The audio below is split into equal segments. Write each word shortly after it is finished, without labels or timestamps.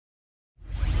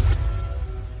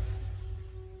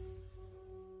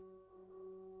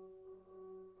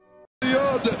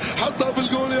رياض، حطها في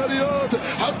الجول يا رياض،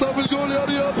 حطها في الجول يا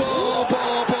رياض. جول.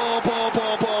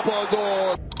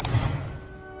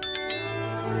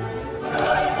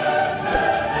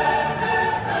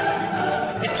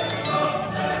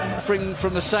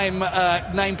 From the same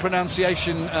name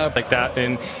pronunciation like that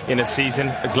in a season.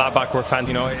 Gladbach were fans.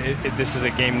 You know, this is a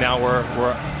game now where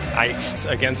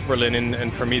against Berlin,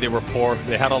 and for me they were poor.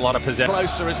 They had a lot of possession.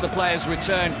 Closer as the players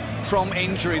return from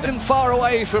injury. Then far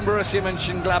away from Borussia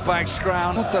Mönchengladbach's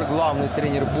ground. Главный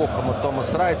тренер Бохума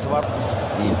Томас Райс. И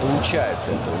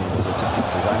получается это у него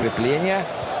зацепиться за закрепление.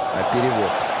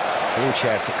 Перевод.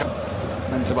 Получается.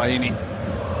 Сбعيнي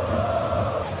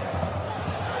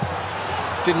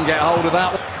didn't get hold of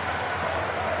that.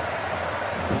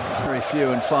 Very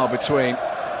few and far between.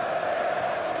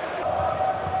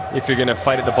 If you're going to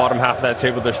fight at the bottom half of that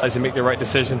table, there's guys to make the right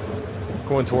decision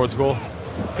going towards goal.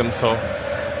 So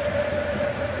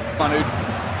Manu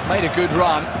made a good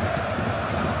run.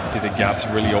 Did the gaps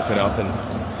really open up, and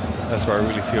that's where I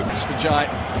really feel. Spajai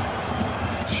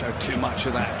showed too much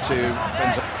of that to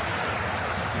Benzema.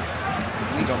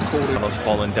 He got caught. Almost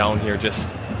falling down here, just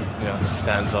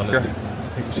stands on it.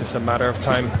 I think it's just a matter of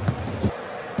time.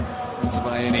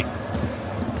 Sbعيني.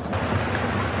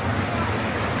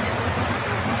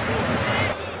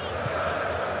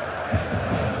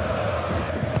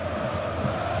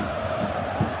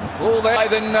 All there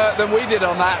than we did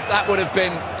on that. That would have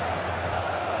been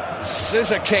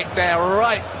scissor kick there,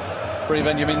 right?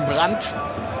 Benjamin Brandt.